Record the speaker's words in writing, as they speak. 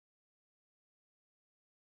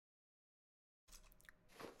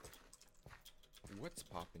What's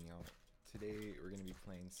poppin', y'all? Today we're gonna be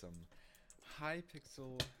playing some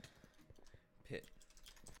Hypixel Pit.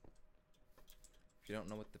 If you don't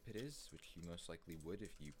know what the pit is, which you most likely would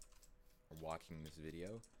if you are watching this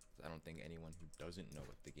video, I don't think anyone who doesn't know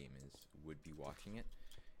what the game is would be watching it.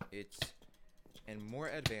 It's a more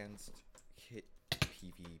advanced kit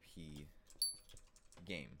PvP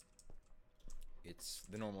game. It's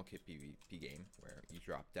the normal kit PvP game where you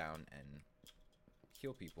drop down and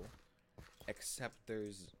kill people, except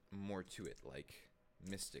there's more to it, like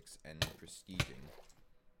mystics and prestiging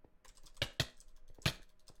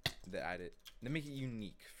that make it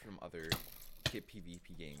unique from other kit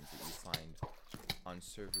PvP games that you find on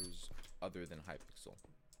servers other than Hypixel.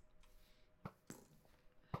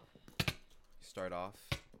 You start off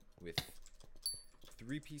with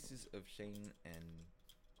 3 pieces of chain and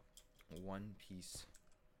 1 piece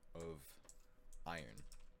of iron.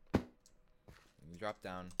 When you drop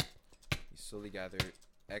down, you slowly gather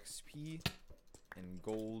XP and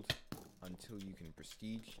gold until you can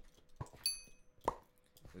prestige.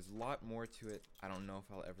 There's a lot more to it. I don't know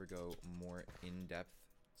if I'll ever go more in depth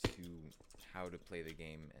to how to play the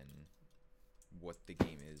game and what the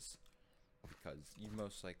game is, because you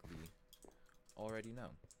most likely already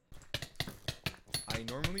know. I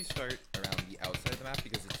normally start around the outside of the map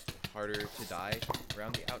because it's harder to die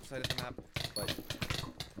around the outside of the map, but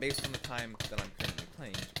based on the time that I'm currently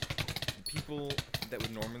playing, the people that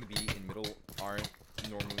would normally be in middle aren't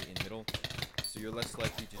normally in middle, so you're less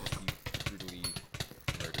likely to just be brutally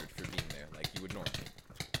murdered for being there like you would normally.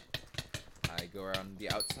 I go around the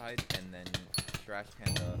outside and then trash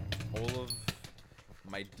panda all of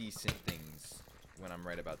my decent things when I'm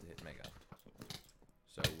right about to hit mega.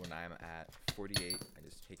 So when I'm at 48, I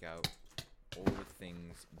just take out all the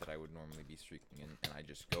things that I would normally be streaking in, and I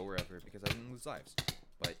just go wherever because I didn't lose lives.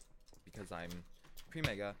 But because I'm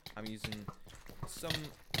pre-mega, I'm using some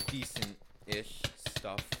decent-ish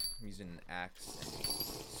stuff. I'm using an axe and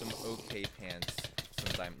some okay pants,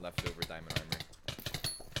 some leftover diamond armor.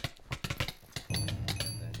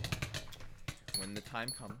 And then when the time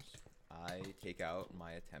comes, I take out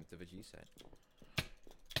my attempt of a G-set.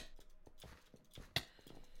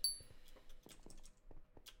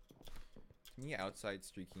 To me, outside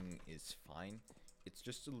streaking is fine. It's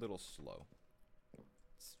just a little slow.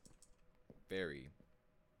 It's very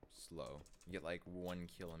slow. You get like 1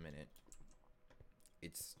 kill a minute.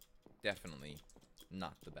 It's definitely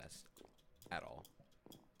not the best at all.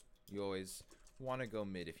 You always want to go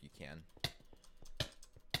mid if you can.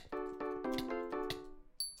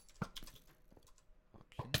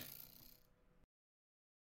 Auction.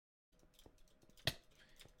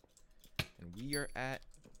 And we are at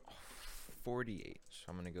 48, so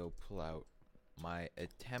I'm gonna go pull out my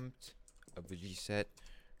attempt of the G set,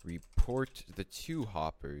 report the 2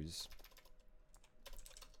 hoppers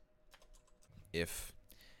if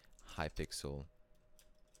Hypixel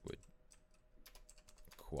would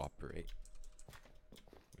cooperate,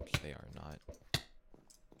 which they are not.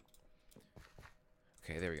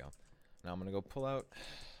 Okay, there we go. Now I'm gonna go pull out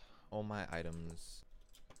all my items.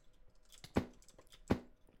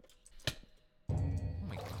 Oh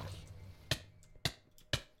my gosh.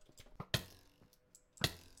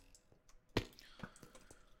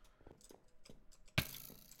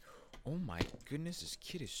 Oh my goodness, this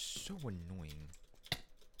kid is so annoying.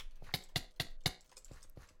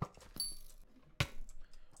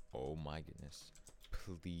 Oh my goodness.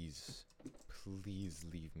 Please, please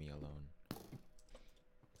leave me alone.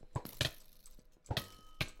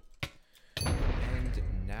 And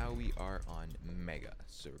now we are on Mega,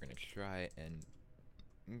 so we're gonna try and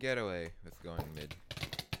get away with going mid.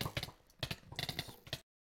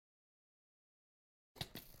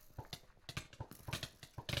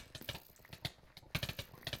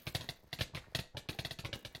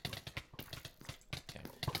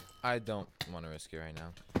 I don't want to risk it right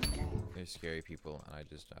now. There's scary people, and I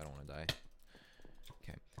don't want to die.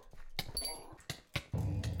 Okay.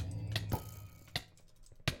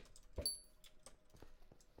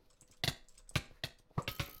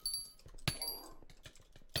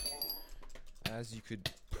 As you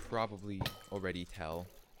could probably already tell,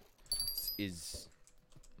 this is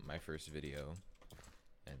my first video,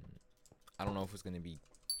 and I don't know if it's going to be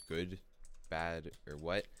good, bad, or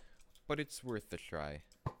what, but it's worth a try.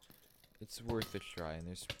 It's worth a try, and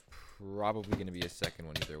there's probably going to be a second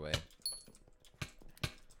one either way.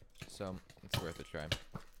 So, it's worth a try.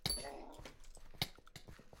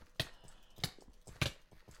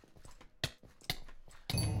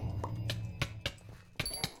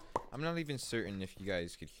 I'm not even certain if you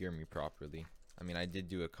guys could hear me properly. I mean, I did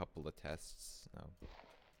do a couple of tests. So.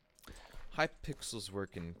 Hypixel's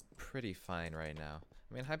working pretty fine right now.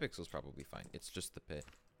 I mean, Hypixel's probably fine. It's just the pit.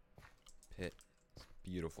 Pit. It's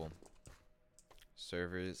beautiful.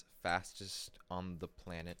 Servers fastest on the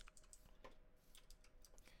planet.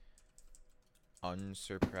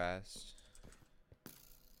 Unsurpassed.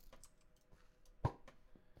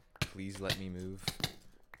 Please let me move.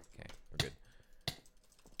 Okay, we're good.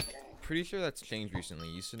 Pretty sure that's changed recently.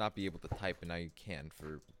 You used to not be able to type, but now you can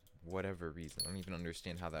for whatever reason. I don't even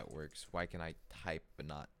understand how that works. Why can I type but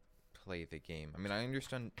not play the game? I mean, I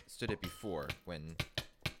understood it before when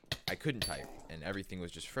I couldn't type and everything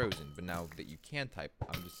was just frozen. But now that you can type,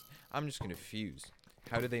 I'm just confused.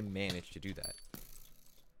 How do they manage to do that?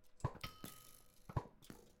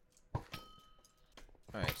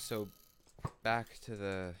 Alright, so back to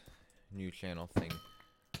the new channel thing.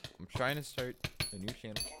 I'm trying to start a new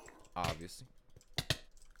channel, obviously. I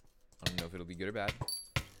don't know if it'll be good or bad.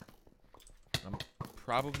 I'm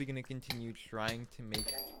probably going to continue trying to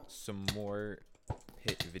make some more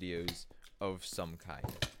pit videos of some kind.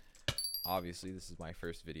 Obviously, this is my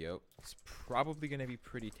first video. It's probably going to be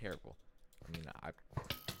pretty terrible. I mean,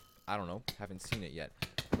 I don't know. Haven't seen it yet.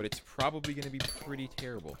 But it's probably going to be pretty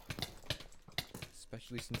terrible.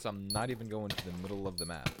 Especially since I'm not even going to the middle of the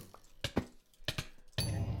map.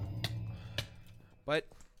 But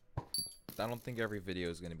I don't think every video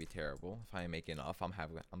is going to be terrible. If I make enough, I'm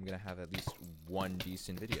going to have at least one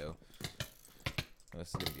decent video. This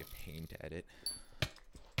is going to be a pain to edit.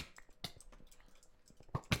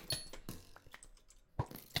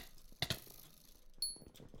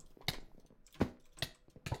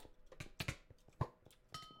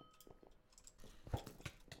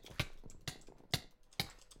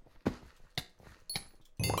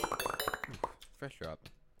 Fresh drop.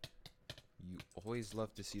 You always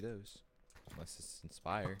love to see those. Unless it's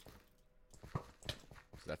Inspire.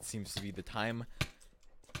 So that seems to be the time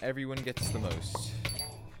everyone gets the most.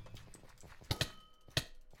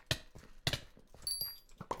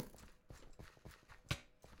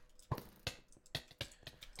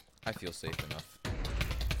 I feel safe enough.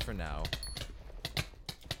 For now.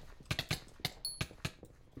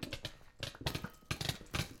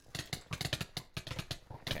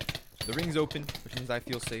 The ring's open, which means I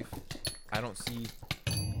feel safe. I don't see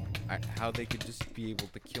how they could just be able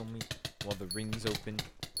to kill me while the ring's open.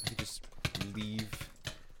 I could just leave.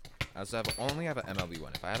 I also only have an MLB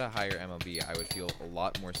one. If I had a higher MLB, I would feel a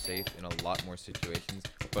lot more safe in a lot more situations.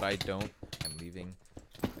 But I don't. I'm leaving.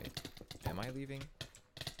 Wait, am I leaving?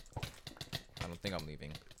 I don't think I'm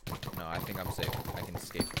leaving. No, I think I'm safe. I can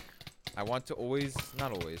escape. I want to always,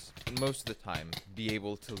 not always, but most of the time, be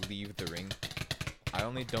able to leave the ring. I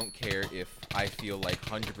only don't care if I feel like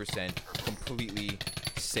 100% completely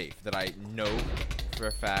safe, that I know for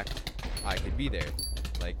a fact I could be there.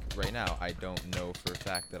 Like right now, I don't know for a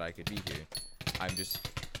fact that I could be here. I'm just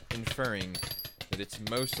inferring that it's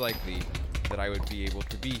most likely that I would be able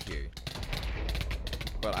to be here.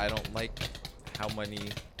 But I don't like how many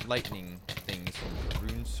lightning things from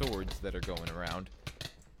rune swords that are going around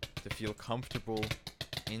to feel comfortable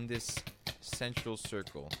in this central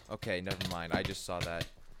circle. Okay, never mind. I just saw that.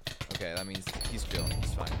 Okay, that means he's chill.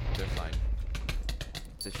 He's fine. They're fine.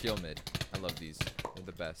 It's a shield mid. I love these. They're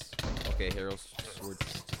the best. Okay, Herald's Sword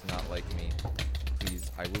does not like me.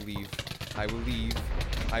 Please, I will leave. I will leave.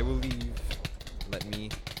 I will leave. Let me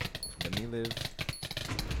live.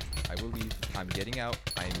 I will leave. I'm getting out.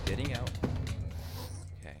 I am getting out.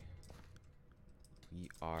 Okay. We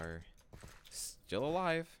are still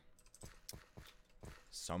alive.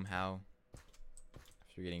 Somehow.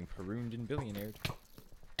 After getting Peruned and Billionaired,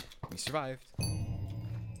 we survived.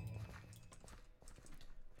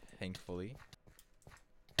 Thankfully.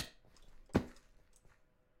 Do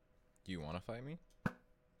you want to fight me? That's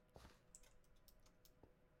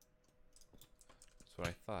what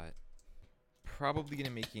I thought. Probably gonna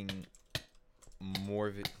making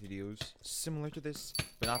more videos similar to this,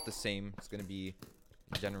 but not the same. It's gonna be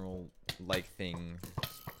a general like thing,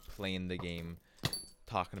 playing the game,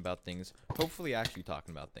 talking about things, hopefully actually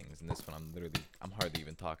talking about things. In this one, I'm hardly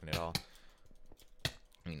even talking at all.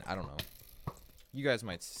 I mean, I don't know. You guys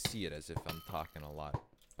might see it as if I'm talking a lot,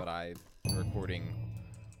 but I'm recording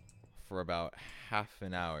for about half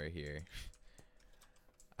an hour here.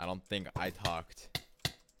 I don't think I talked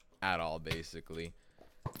at all, basically.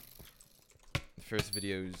 The first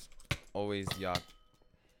video's always Yak.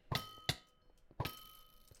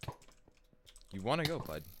 You wanna go,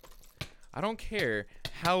 bud? I don't care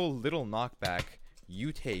how little knockback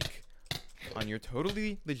you take on your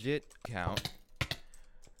totally legit account.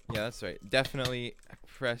 Yeah, that's right. Definitely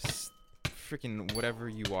press freaking whatever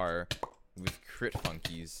you are with crit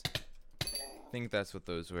funkies. I think that's what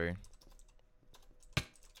those were.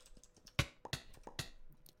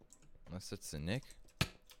 Unless it's a Nick.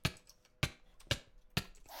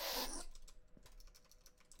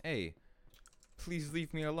 Hey, please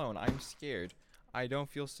leave me alone. I'm scared. I don't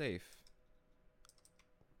feel safe.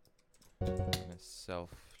 I'm gonna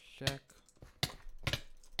self-check.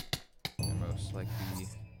 I'm most likely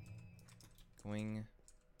going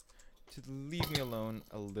to leave me alone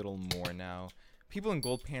a little more now. People in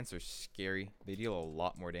gold pants are scary. They deal a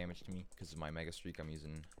lot more damage to me because of my mega streak. I'm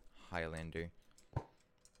using Highlander.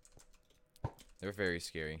 They're very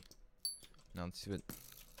scary. Now let's see what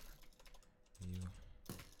you.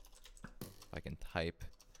 If I can type.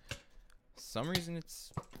 Some reason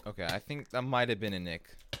it's okay. I think that might have been a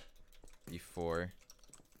Nick before.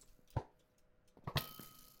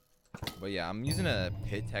 But yeah, I'm using a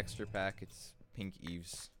Pit texture pack. It's Pink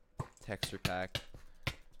Eve's texture pack.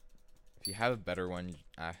 If you have a better one,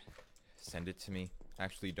 send it to me.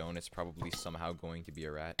 Actually, don't. It's probably somehow going to be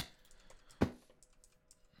a rat.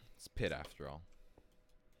 It's Pit after all.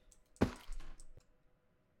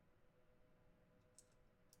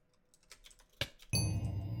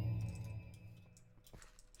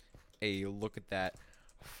 Hey, look at that.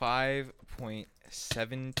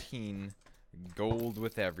 5.17 gold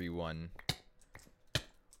with everyone.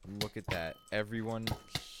 Look at that. Everyone.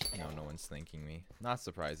 No one's thanking me. Not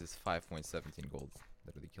surprised. It's 5.17 gold.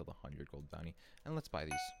 Literally killed 100 gold bounty. And let's buy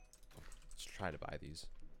these. Let's try to buy these.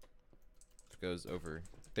 If it goes over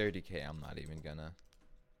 30k, I'm not even gonna.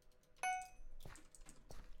 I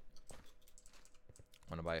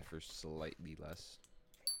want to buy it for slightly less.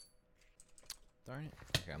 Darn it.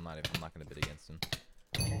 Okay, I'm not gonna bid against him.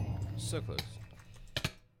 So close.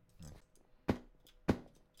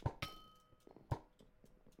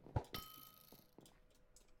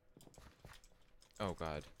 Oh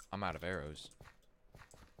god, I'm out of arrows.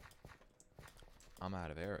 I'm out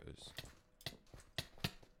of arrows.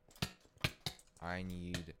 I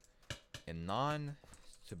need a non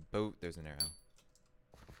to boat. There's an arrow.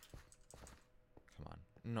 Come on.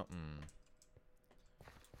 No.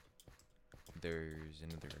 There's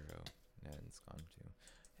another arrow. And it's gone too.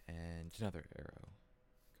 And another arrow.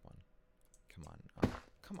 Come on. Come on.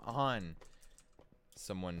 Come on.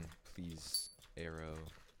 Someone, please. Arrow.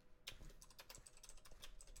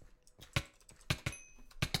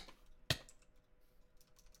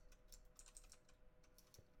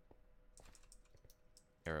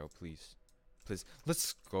 Arrow, please. Please.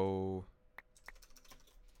 Let's go.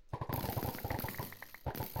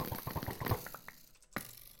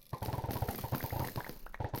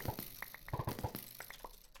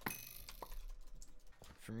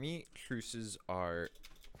 For me, truces are...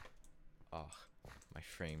 Oh, my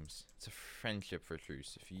frames. It's a friendship for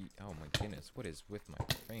truce. If you... Oh my goodness, what is with my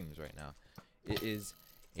frames right now? It is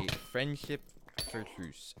a friendship for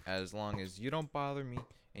truce. As long as you don't bother me,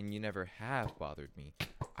 and you never have bothered me,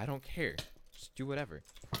 I don't care. Just do whatever.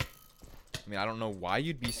 I mean, I don't know why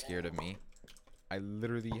you'd be scared of me. I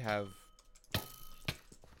literally have...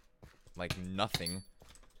 like, nothing.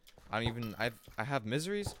 I have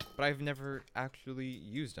miseries, but I've never actually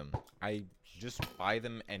used them. I just buy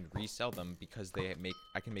them and resell them because I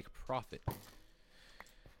can make a profit.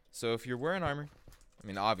 So if you're wearing armor, I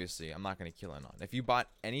mean, obviously, I'm not going to kill Anon. If you bought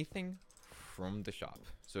anything from the shop,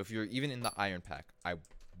 so if you're even in the iron pack, I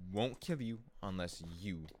won't kill you unless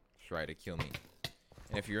you try to kill me.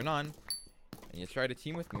 And if you're Anon, and you try to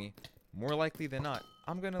team with me, more likely than not,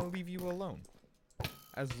 I'm going to leave you alone.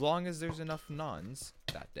 As long as there's enough nons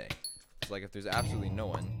that day. It's like if there's absolutely no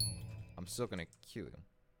one, I'm still gonna kill you.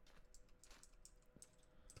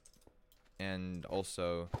 And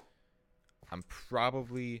also, I'm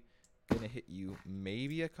probably gonna hit you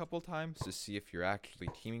maybe a couple times to see if you're actually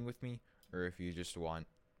teaming with me or if you just want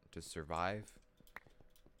to survive,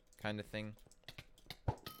 kind of thing.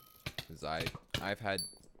 Because I've had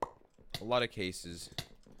a lot of cases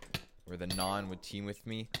where the non would team with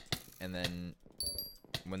me, and then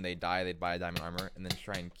when they die, they'd buy a diamond armor and then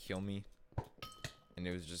try and kill me. And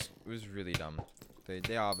it was really dumb.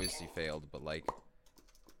 They obviously failed, but like,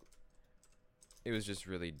 it was just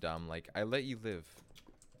really dumb. Like, I let you live.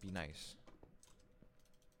 Be nice.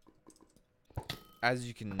 As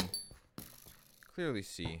you can clearly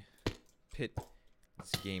see, Pit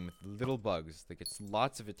is a game with little bugs that gets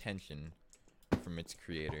lots of attention from its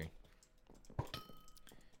creator,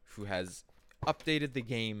 who has updated the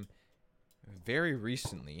game very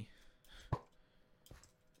recently.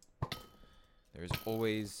 There's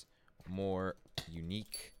always more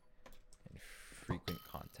unique and frequent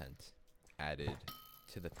content added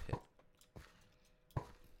to the Pit.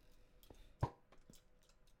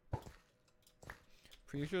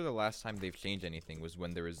 Pretty sure the last time they've changed anything was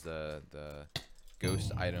when there was the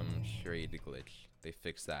ghost item trade glitch. They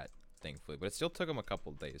fixed that thankfully. But it still took him a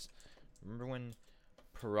couple days. Remember when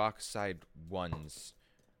peroxide 1s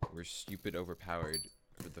were stupid overpowered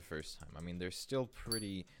for the first time? I mean, they're still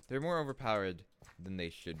pretty... They're more overpowered than they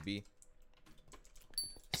should be.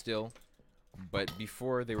 Still. But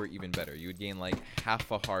before, they were even better. You would gain like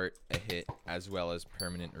half a heart a hit, as well as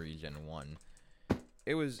permanent regen 1.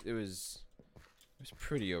 It was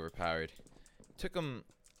pretty overpowered. It took them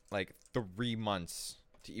like 3 months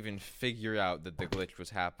to even figure out that the glitch was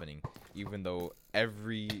happening, even though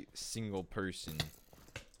every single person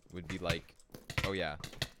would be like, oh yeah,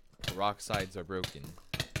 peroxides are broken,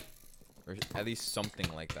 or at least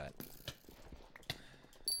something like that.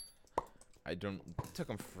 It took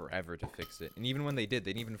them forever to fix it. And even when they did,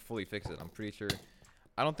 they didn't even fully fix it. I'm pretty sure.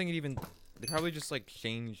 I don't think it even... They probably just, like,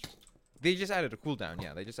 changed... They just added a cooldown.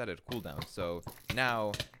 Yeah, they just added a cooldown. So,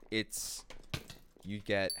 now, it's... You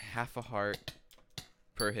get half a heart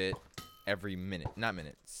per hit every minute. Not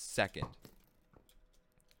minute. Second.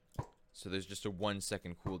 So, there's just a 1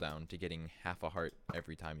 second cooldown to getting half a heart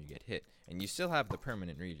every time you get hit. And you still have the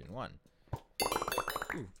permanent regen 1.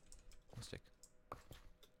 Ooh. Stick.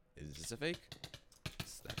 Is this a fake?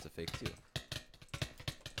 That's a fake too.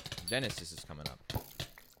 Genesis is coming up.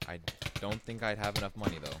 I don't think I'd have enough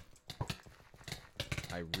money though.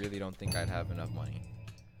 I really don't think I'd have enough money.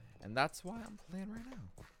 And that's why I'm playing right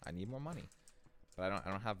now. I need more money. But I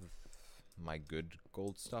don't have my good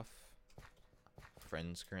gold stuff.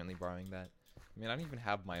 Friends currently borrowing that. I mean, I don't even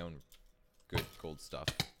have my own good gold stuff.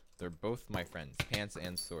 They're both my friends. Pants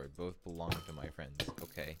and sword both belong to my friends.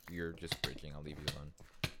 Okay, you're just bridging. I'll leave you alone.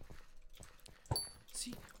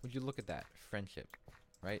 See, would you look at that? Friendship.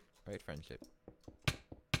 Right? Right, friendship.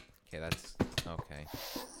 Okay, that's... Okay.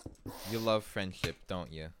 You love friendship,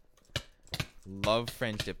 don't you? Love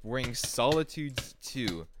friendship. Wearing Solitudes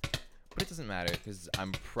too. But it doesn't matter, because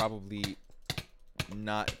I'm probably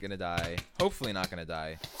not gonna die. Hopefully not gonna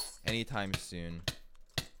die. Anytime soon.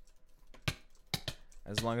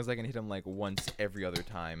 As long as I can hit him, like, once every other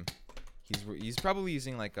time. He's probably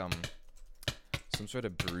using, like, some sort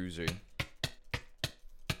of bruiser.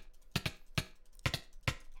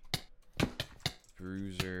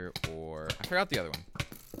 Bruiser or... I forgot the other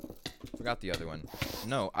one.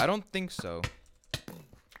 No, I don't think so.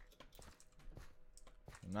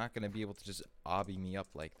 I'm not going to be able to just obby me up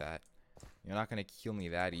like that. You're not going to kill me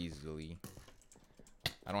that easily.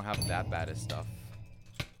 I don't have that bad of stuff.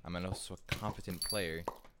 I'm also a competent player.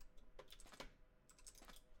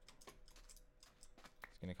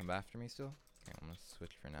 He's going to come after me still? Okay, I'm going to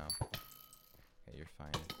switch for now. Okay, you're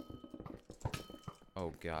fine.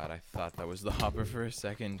 Oh god, I thought that was the hopper for a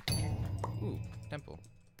second. Ooh, temple.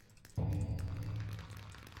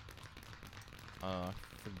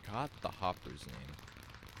 Forgot the hopper's name.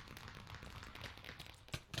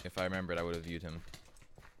 If I remembered, I would have viewed him.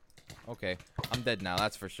 Okay, I'm dead now,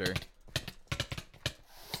 that's for sure.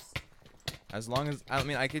 As long as... I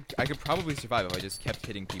mean, I could probably survive if I just kept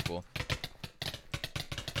hitting people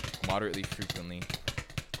moderately frequently.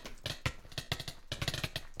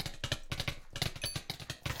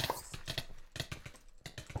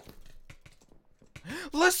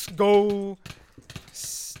 Let's go!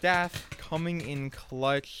 Staff coming in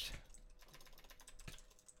clutch.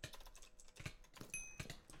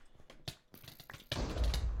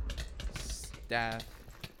 Staff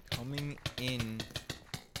coming in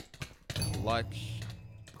clutch.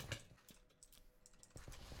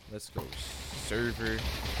 Let's go. Server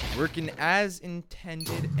working as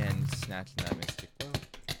intended and snatching that mystic bow.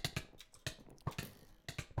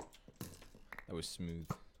 That was smooth.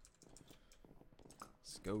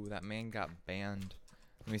 Let's go. That man got banned.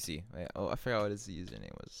 Let me see. Wait, oh, I forgot what his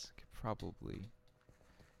username was. Probably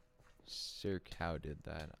Sir Cow did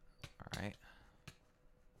that. Alright.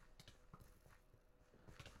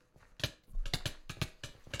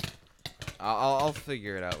 I'll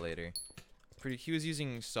figure it out later. He was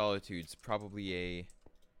using Solitudes, probably a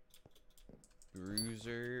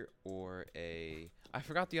Bruiser or a... I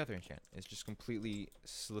forgot the other enchant. It's just completely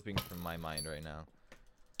slipping from my mind right now.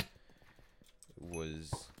 It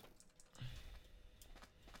was...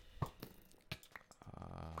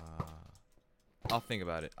 I'll think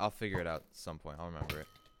about it. I'll figure it out at some point. I'll remember it.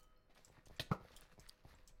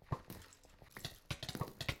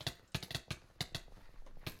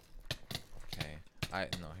 Okay.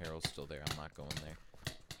 No, Harold's still there. I'm not going there.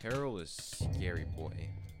 Harold is scary boy.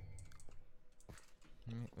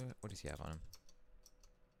 What does he have on him?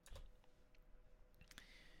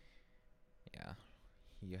 Yeah.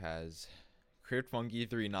 He has Crit Funky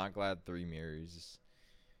 3, Not Glad 3 mirrors.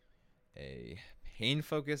 A Pain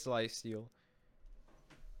Focus Lifesteal.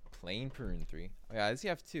 Plain Prune 3. Oh yeah, does he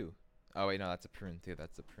have 2? Oh wait, no, that's a Prune 2.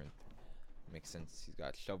 That's a Prune 3. Makes sense. He's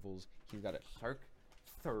got shovels. He's got a Shark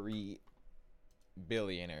 3,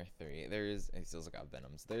 Billionaire 3. He still's got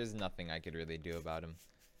Venoms. There's nothing I could really do about him.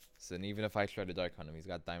 So even if I try to Dark Hunt him, he's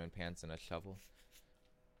got Diamond Pants and a shovel.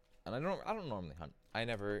 And I don't normally hunt. I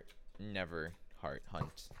never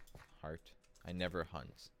hunt. I never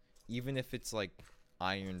hunt. Even if it's like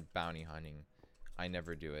iron bounty hunting, I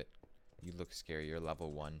never do it. You look scary. You're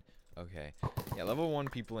level 1. Okay. Yeah, level 1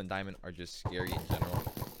 people in Diamond are just scary in general.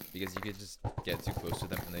 Because you could just get too close to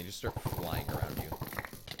them and they just start flying around you.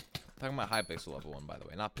 Talking about Hypixel level 1, by the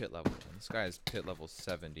way. Not Pit level 1. This guy is Pit level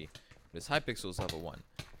 70. But his Hypixel is level 1.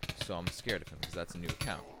 So I'm scared of him because that's a new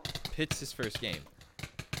account. Pit's his first game.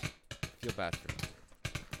 Feel bad for him.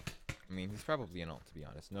 I mean, he's probably an alt, to be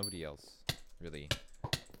honest. Nobody else really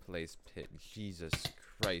plays Pit. Jesus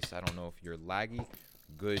Christ. I don't know if you're laggy,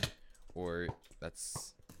 good, or if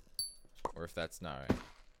that's not right.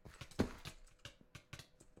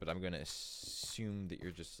 But I'm going to assume that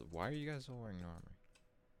you're just... Why are you guys all wearing armor?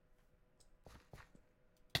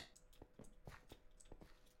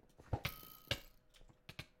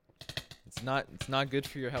 It's not good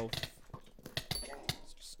for your health.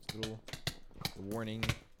 It's just a little warning.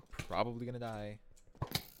 Probably gonna die.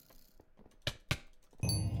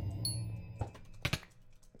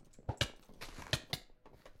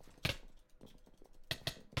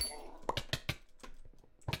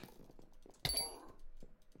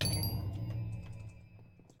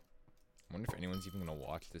 I wonder if anyone's even gonna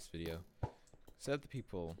watch this video. Except the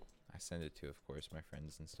people I send it to, of course, my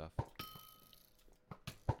friends and stuff.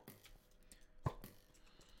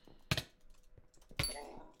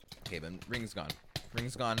 Okay, but ring's gone.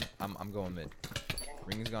 Ring's gone. I'm going mid.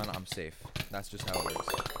 Ring's gone. I'm safe. That's just how it works.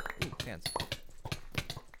 Ooh, pants.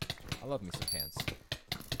 I love me some pants.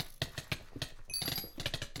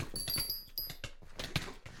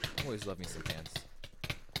 Always love me some pants.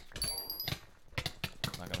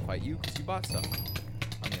 I'm not gonna fight you because you bought stuff.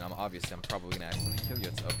 I mean, I'm probably gonna accidentally kill you.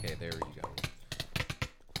 It's okay. There you go.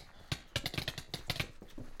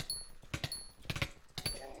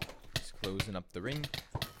 Just closing up the ring.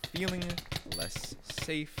 Feeling less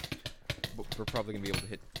safe, but we're probably gonna be able to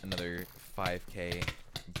hit another 5k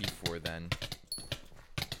before then.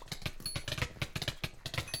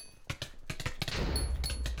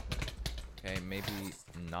 Okay, maybe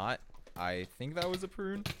not. I think that was a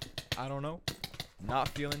prune. I don't know. Not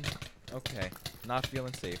feeling okay. Not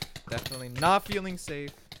feeling safe. Definitely not feeling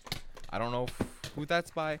safe. I don't know who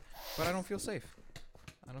that's by, but I don't feel safe.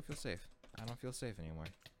 I don't feel safe. I don't feel safe anymore.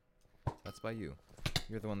 That's by you.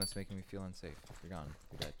 You're the one that's making me feel unsafe. You're gone.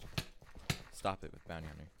 You're dead. Stop it with Bounty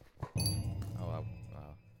Hunter. Oh, wow.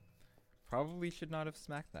 Probably should not have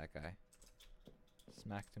smacked that guy.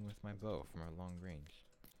 Smacked him with my bow from a long range.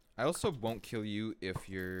 I also won't kill you if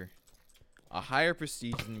you're a higher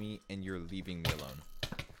prestige than me and you're leaving me alone.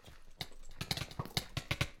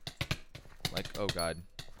 Like, oh god.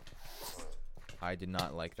 I did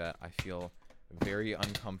not like that. I feel very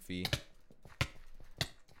uncomfy.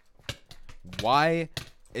 Why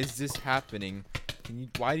is this happening? Can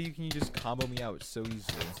you just combo me out so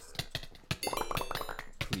easily?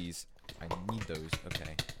 Please. I need those.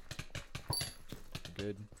 Okay.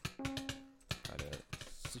 Good. Gotta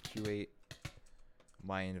situate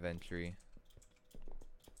my inventory.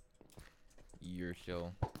 You're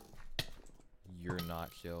chill. You're not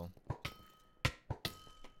chill.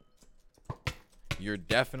 You're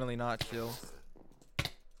definitely not chill.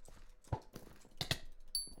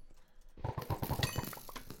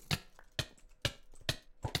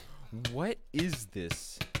 What is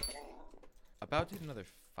this? About to hit another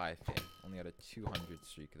 5k. Only got a 200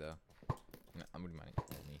 streak though. No, I'm gonna mind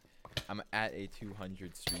me. I'm at a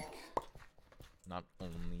 200 streak. Not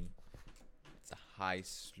only. It's a high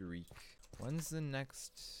streak. When's the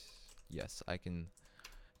next? Yes, I can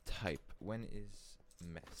type. When is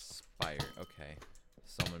Spire? Okay.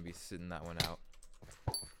 So I'm gonna be sitting that one out.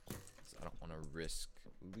 So I don't want to risk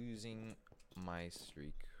losing my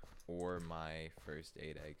streak or my first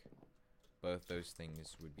aid egg. Both those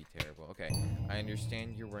things would be terrible. Okay, I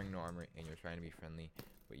understand you're wearing no armor and you're trying to be friendly,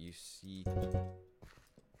 but you see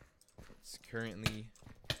it's currently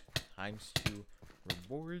 ×2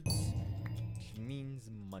 rewards, which means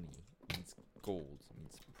money, means gold,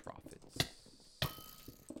 means profits.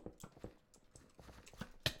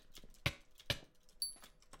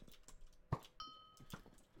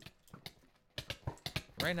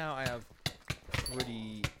 Right now I have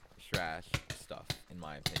pretty trash stuff, in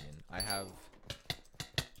my opinion. I have...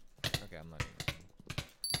 Okay, I'm not even...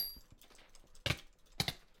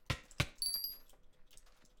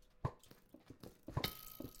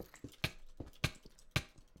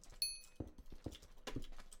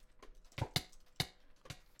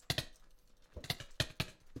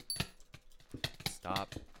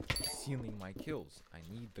 stealing my kills. I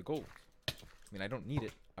need the gold. I mean, I don't need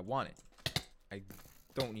it. I want it. I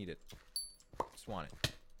don't need it. Just want it.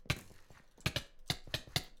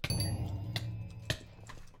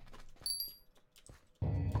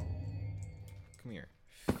 Come here.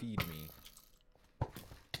 Feed me.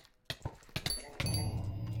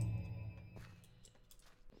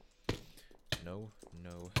 No,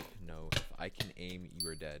 no, no. If I can aim, you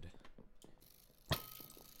are dead.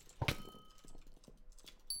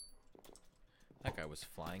 That guy was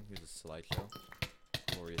flying. Here's a slideshow.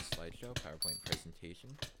 Glorious slideshow. PowerPoint presentation.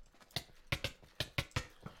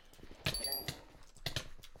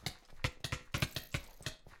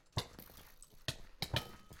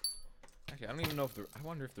 Actually, I don't even know if I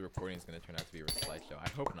wonder if the recording is going to turn out to be a slideshow. I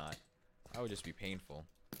hope not. That would just be painful.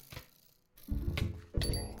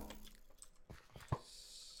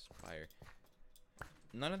 Spire.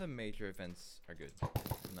 None of the major events are good.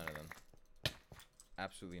 None of them.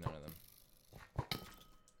 Absolutely none of them.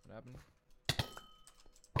 What happened?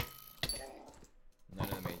 None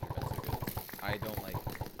of the major events are good. I don't like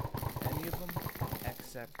any of them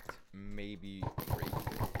except maybe Rage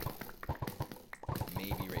Quit.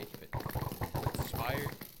 Maybe Rage Quit. But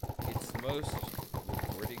Spire, it's most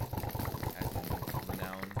rewarding as in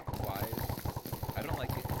renown-wise. I don't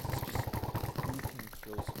like it because it's just who can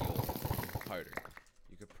kill steal harder.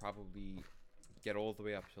 You could probably get all the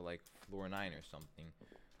way up to like floor 9 or something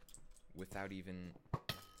without even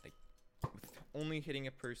like with only hitting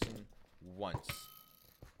a person once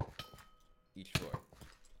each floor.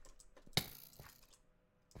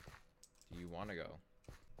 Do you want to go?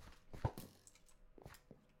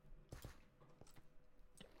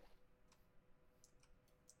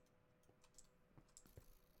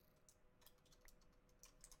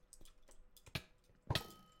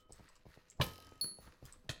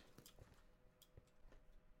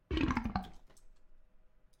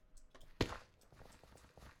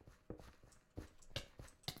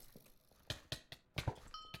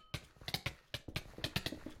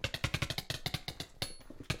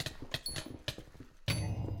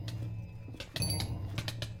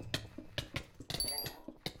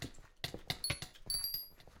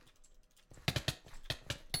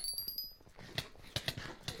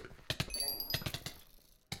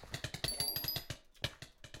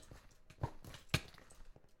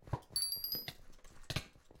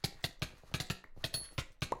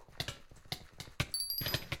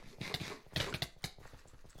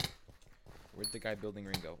 Where'd the guy building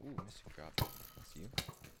ring go? Ooh, Mr. Drop. That's you.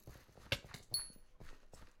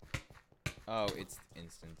 Oh, it's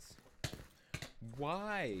instance.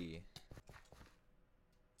 Why?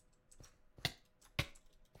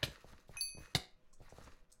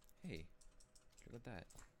 Hey, look at that.